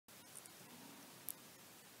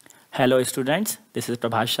Hello students, this is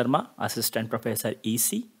Prabhas Sharma, Assistant Professor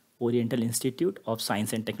EC, Oriental Institute of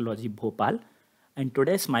Science and Technology, Bhopal. And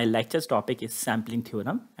today's my lecture's topic is sampling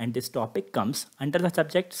theorem, and this topic comes under the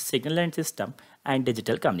subject signal and system and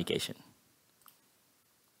digital communication.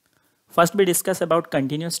 First we discuss about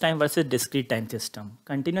continuous time versus discrete time system.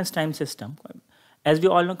 Continuous time system, as we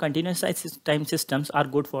all know, continuous time systems are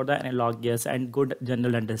good for the analog gears and good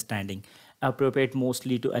general understanding, appropriate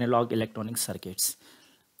mostly to analog electronic circuits.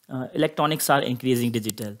 Electronics are increasing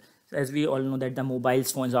digital. So as we all know that the mobile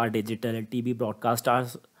phones are digital, TV broadcast are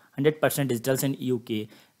 100% digital in UK.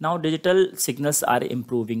 Now digital signals are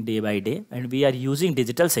improving day by day and we are using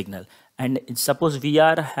digital signal. And suppose we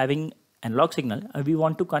are having analog signal, we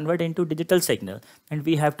want to convert into digital signal and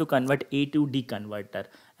we have to convert A to D converter.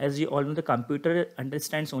 As you all know, the computer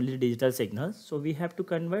understands only digital signals. So we have to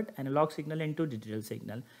convert analog signal into digital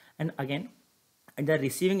signal. And again, at the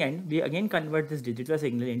receiving end, we again convert this digital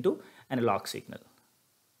signal into analog signal.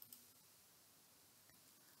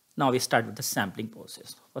 Now we start with the sampling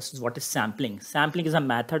process. First is what is sampling? Sampling is a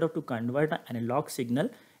method to convert an analog signal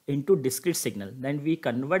into discrete signal. Then we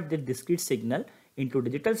convert the discrete signal into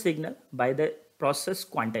digital signal by the process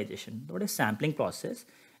quantization. What is sampling process?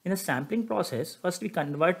 In the sampling process, first we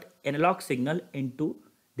convert analog signal into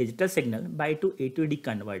digital signal by two A to D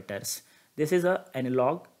converters. This is an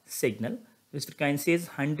analog signal. This frequency is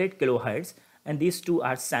 100 kilohertz and these two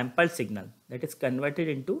are sample signal that is converted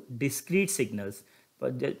into discrete signals.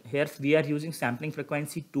 But here we are using sampling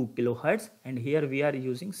frequency 2 kilohertz and here we are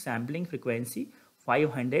using sampling frequency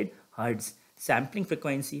 500 hertz. Sampling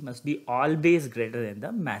frequency must be always greater than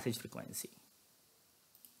the message frequency.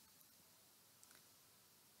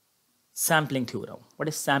 Sampling theorem. What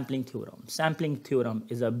is sampling theorem? Sampling theorem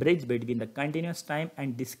is a bridge between the continuous time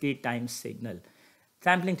and discrete time signal.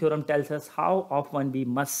 Sampling theorem tells us how often we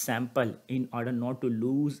must sample in order not to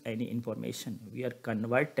lose any information. We are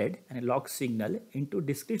converted analog signal into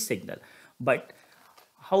discrete signal. But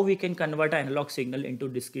how we can convert an analog signal into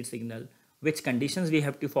discrete signal? Which conditions we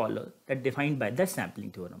have to follow? That defined by the sampling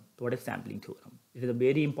theorem. So what is sampling theorem? It is a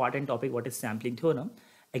very important topic. What is sampling theorem?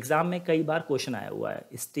 Exam में कई बार question आया हुआ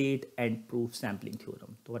है state and prove sampling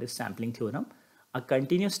theorem. So what is sampling theorem? A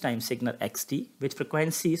continuous time signal xt which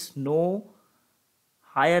frequencies no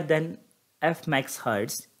higher than f max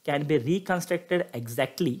hertz can be reconstructed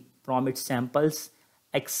exactly from its samples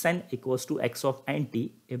xn equals to x of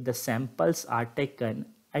nt if the samples are taken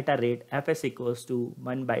at a rate fs equals to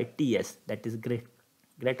 1 by ts, that is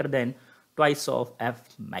greater than twice of f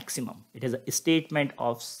maximum. It is a statement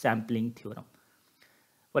of sampling theorem.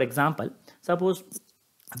 For example, suppose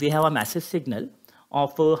we have a massive signal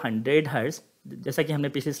of 100 hertz, जैसा कि हमने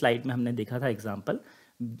पिछली slide में हमने देखा था example.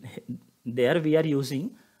 There we are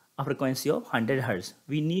using a frequency of 100 hertz.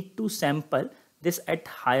 We need to sample this at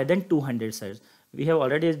higher than 200 hertz. We have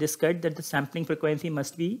already discussed that the sampling frequency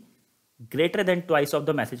must be greater than twice of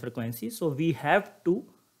the message frequency. So we have to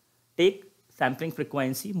take sampling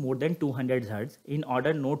frequency more than 200 hertz in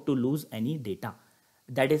order not to lose any data.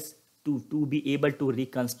 That is to be able to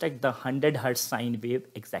reconstruct the 100 hertz sine wave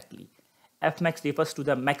exactly. Fmax refers to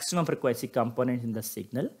the maximum frequency component in the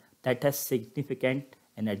signal that has significant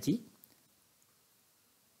energy.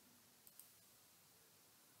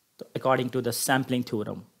 So according to the sampling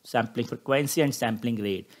theorem, sampling frequency and sampling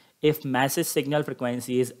rate. If message signal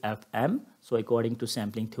frequency is fm, so according to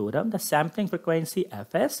sampling theorem, the sampling frequency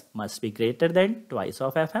fs must be greater than twice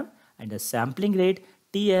of fm and the sampling rate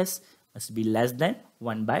ts must be less than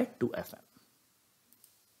 1 by 2 fm.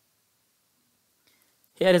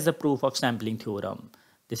 Here is the proof of sampling theorem.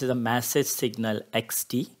 This is a message signal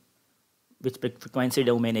xt, which frequency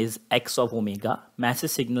domain is x of omega.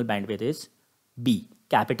 Message signal bandwidth is b,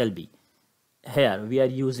 capital B. Here we are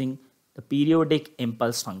using the periodic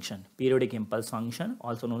impulse function. Periodic impulse function,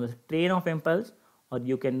 also known as train of impulse, or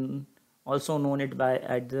you can also know it by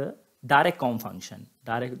at the direct com function.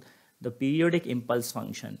 The periodic impulse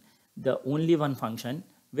function, the only one function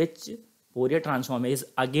which Fourier transform is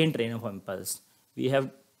again train of impulse. We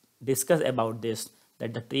have discussed about this,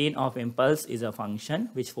 that the train of impulse is a function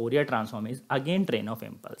which Fourier transform is again train of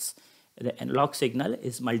impulse. The analog signal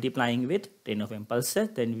is multiplying with train of impulses,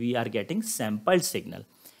 then we are getting sampled signal.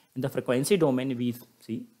 In the frequency domain, we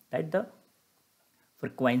see that the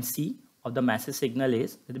frequency of the message signal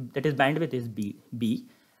is, that is bandwidth is b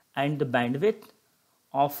and the bandwidth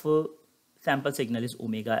of sample signal is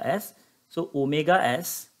omega s. So omega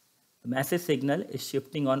s, the message signal is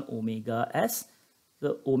shifting on omega s.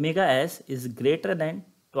 So omega s is greater than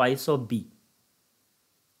twice of b.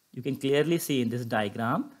 You can clearly see in this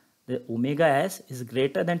diagram the omega s is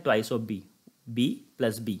greater than twice of b. B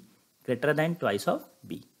plus b greater than twice of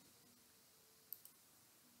b.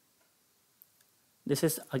 This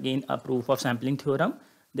is again a proof of sampling theorem.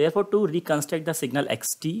 Therefore, to reconstruct the signal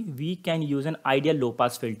xt, we can use an ideal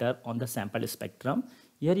low-pass filter on the sample spectrum.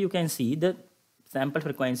 Here you can see the sample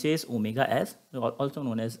frequency is omega s, also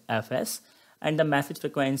known as fs, and the message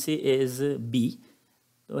frequency is b.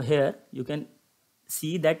 So here you can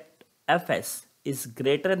see that fs is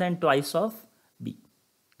greater than twice of b,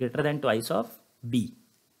 greater than twice of b.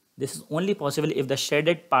 This is only possible if the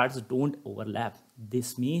shaded parts don't overlap.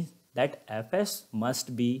 This means that fs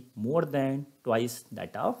must be more than twice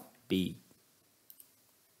that of b.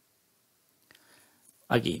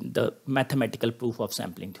 Again, the mathematical proof of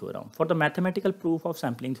sampling theorem. For the mathematical proof of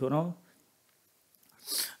sampling theorem,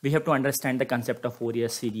 we have to understand the concept of Fourier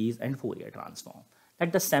series and Fourier transform.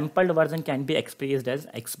 That the sampled version can be expressed as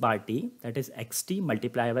x bar t, that is xt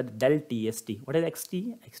multiplied with del tst. What is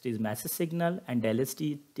xt? Xt is massive signal, and del tst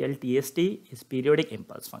is periodic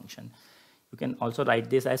impulse function. You can also write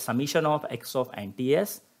this as summation of x of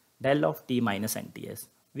nts del of t minus nts.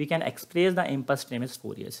 We can express the impulse stream as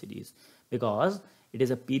Fourier series because it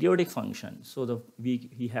is a periodic function. So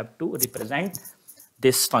we have to represent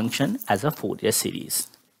this function as a Fourier series.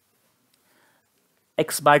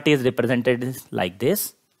 X bar t is represented like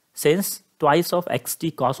this. Since twice of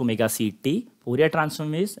xt cos omega ct, Fourier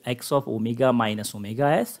transform is x of omega minus omega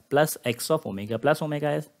s plus x of omega plus omega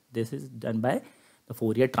s. This is done by the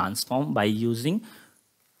Fourier transform by using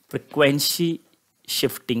frequency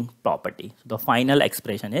shifting property. So the final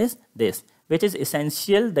expression is this, which is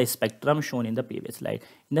essential the spectrum shown in the previous slide.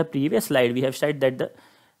 In the previous slide, we have said that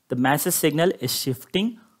the massive signal is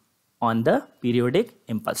shifting on the periodic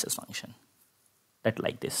impulses function. That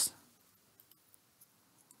like this.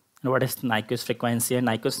 And what is Nyquist frequency and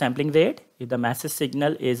Nyquist sampling rate? If the massive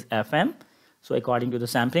signal is fm, so according to the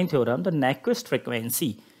sampling theorem, the Nyquist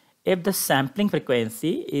frequency, if the sampling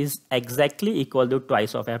frequency is exactly equal to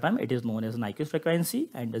twice of fm, it is known as Nyquist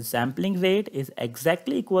frequency, and the sampling rate is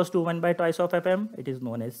exactly equals to 1 by twice of fm, it is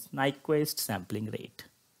known as Nyquist sampling rate.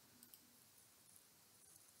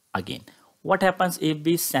 Again, what happens if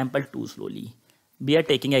we sample too slowly? We are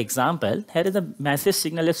taking an example. Here is the massive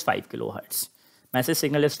signal is 5 kilohertz. Massive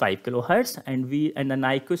signal is 5 kilohertz, and the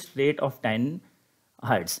Nyquist rate of 10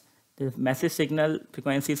 hertz. The massive signal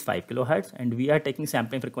frequency is 5 kilohertz, and we are taking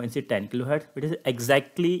sampling frequency 10 kilohertz, which is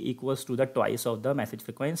exactly equals to the twice of the message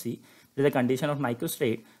frequency. This is a condition of Nyquist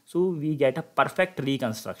rate, so we get a perfect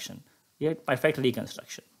reconstruction.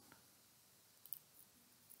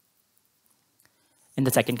 In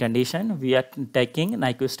the second condition, we are taking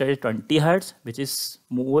Nyquist rate 20 hertz, which is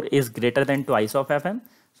greater than twice of fm.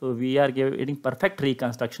 So we are getting perfect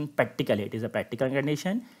reconstruction practically. It is a practical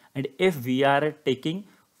condition. And if we are taking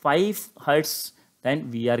 5 hertz, then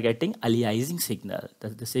we are getting aliasing signal.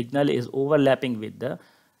 The signal is overlapping with the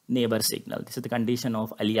neighbor signal. This is the condition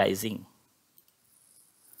of aliasing.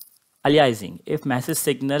 Aliasing, if massive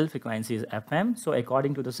signal frequency is fm, so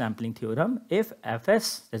according to the sampling theorem, if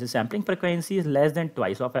fs, that is sampling frequency, is less than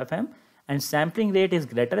twice of fm and sampling rate is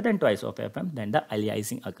greater than twice of fm, then the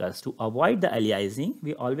aliasing occurs. To avoid the aliasing,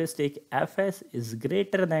 we always take fs is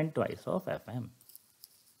greater than twice of fm.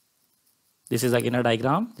 This is again a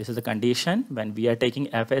diagram. This is the condition when we are taking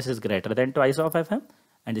fs is greater than twice of fm,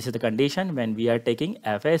 and this is the condition when we are taking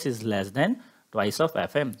fs is less than twice of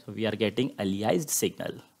fm. So we are getting aliased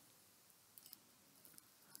signal.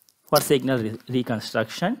 For signal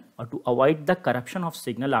reconstruction, or to avoid the corruption of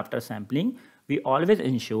signal after sampling, we always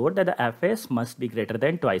ensure that the fs must be greater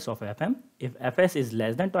than twice of fm. If fs is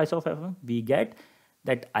less than twice of fm, we get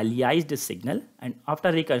that aliased signal, and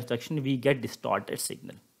after reconstruction, we get distorted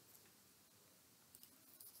signal.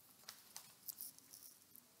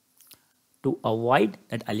 To avoid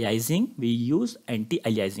that aliasing, we use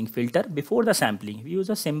anti-aliasing filter before the sampling. We use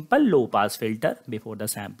a simple low-pass filter before the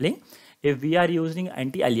sampling. If we are using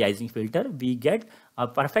anti-aliasing filter, we get a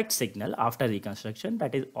perfect signal after reconstruction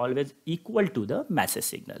that is always equal to the massive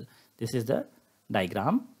signal. This is the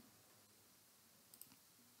diagram.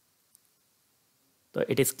 So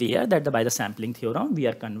it is clear that by the sampling theorem, we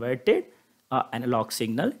are converted analog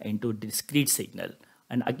signal into discrete signal.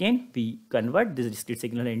 And again, we convert this discrete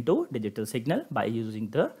signal into digital signal by using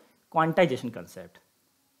the quantization concept.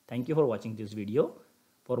 Thank you for watching this video.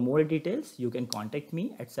 For more details, you can contact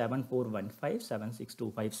me at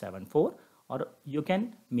 7415762574, or you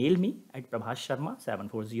can mail me at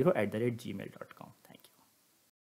prabhasharma740@gmail.com.